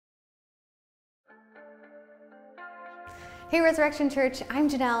Hey Resurrection Church, I'm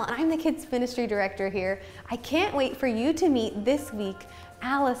Janelle and I'm the Kids Ministry Director here. I can't wait for you to meet this week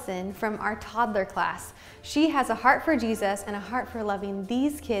Alison from our toddler class. She has a heart for Jesus and a heart for loving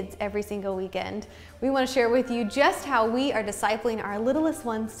these kids every single weekend. We want to share with you just how we are discipling our littlest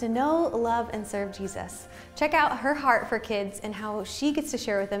ones to know, love, and serve Jesus. Check out her heart for kids and how she gets to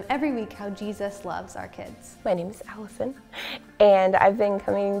share with them every week how Jesus loves our kids. My name is Alison, and I've been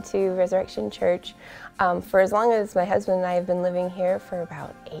coming to Resurrection Church for as long as my husband and I have been living here, for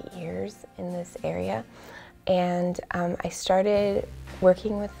about 8 years in this area. And I started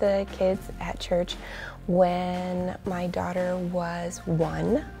working with the kids at church when my daughter was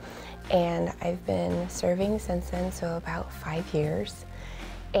 1, and I've been serving since then, so about 5 years.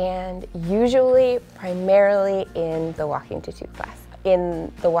 And usually, primarily in the Walking to 2 class.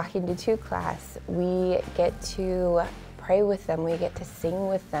 In the Walking to 2 class, we get to pray with them, we get to sing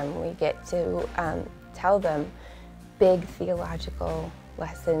with them, we get to tell them big theological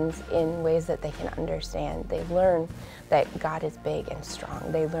lessons in ways that they can understand. They learn that God is big and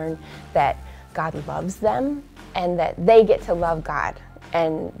strong. They learn that God loves them and that they get to love God,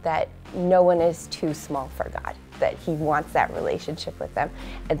 and that no one is too small for God, that He wants that relationship with them.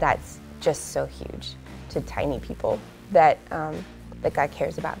 And that's just so huge to tiny people, that, that God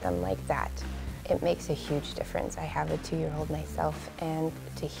cares about them like that. It makes a huge difference. I have a 2-year-old myself, and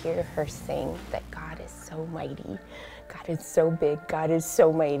to hear her sing that God is so mighty, God is so big, God is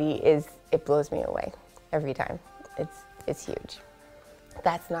so mighty, it blows me away every time. It's huge.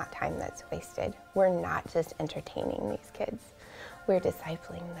 That's not time that's wasted. We're not just entertaining these kids. We're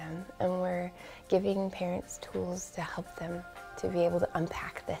discipling them, and we're giving parents tools to help them to be able to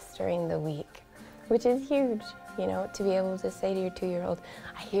unpack this during the week, which is huge. You know, to be able to say to your 2-year-old,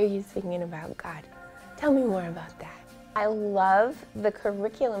 I hear you singing about God. Tell me more about that. I love the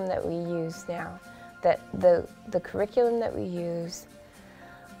curriculum that we use now. That the curriculum that we use,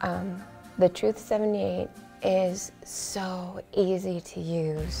 the Truth 78, is so easy to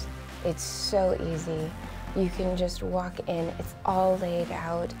use. It's so easy. You can just walk in, it's all laid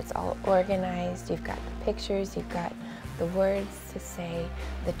out, it's all organized, you've got the pictures, you've got the words to say.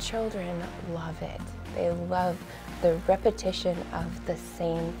 The children love it. They love the repetition of the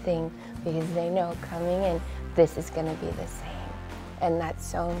same thing, because they know coming in, this is going to be the same. And that's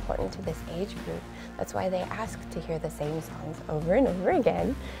so important to this age group. That's why they ask to hear the same songs over and over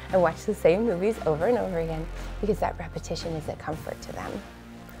again and watch the same movies over and over again, because that repetition is a comfort to them.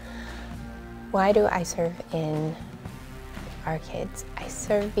 Why do I serve in our kids? I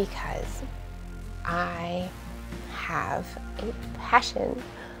serve because I have a passion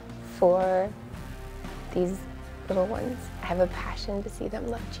for these little ones. I have a passion to see them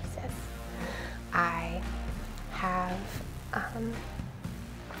love Jesus. I have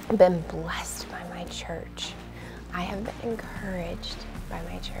been blessed by my church. I have been encouraged by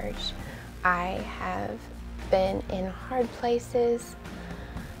my church. I have been in hard places,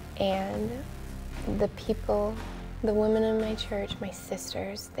 and the people, the women in my church, my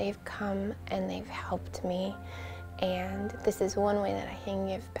sisters, they've come and they've helped me. And this is one way that I can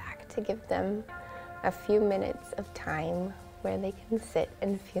give back, to give them a few minutes of time where they can sit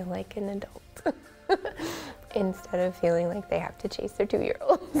and feel like an adult instead of feeling like they have to chase their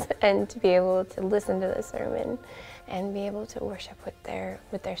 2-year-olds, and to be able to listen to the sermon and be able to worship with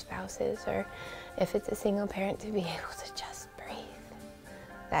their spouses, or if it's a single parent, to be able to just breathe.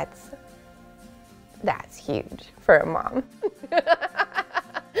 That's huge for a mom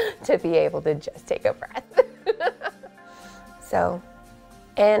to be able to just take a breath. So,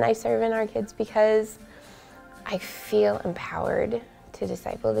 and I serve in our kids because I feel empowered to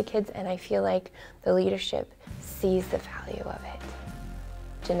disciple the kids, and I feel like the leadership sees the value of it.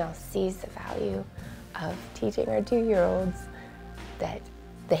 Janelle sees the value of teaching our 2-year-olds that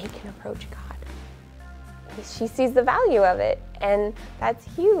they can approach God. She sees the value of it, and that's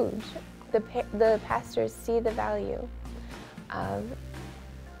huge. The pastors see the value of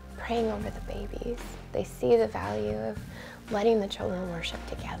praying over the babies. They see the value of letting the children worship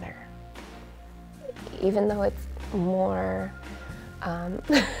together. Even though it's more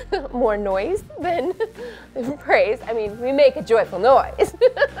more noise than praise. I mean, we make a joyful noise.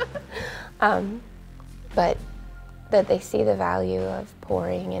 But that they see the value of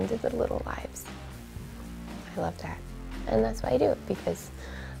pouring into the little lives. I love that. And that's why I do it, because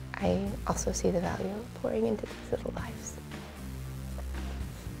I also see the value of pouring into these little lives.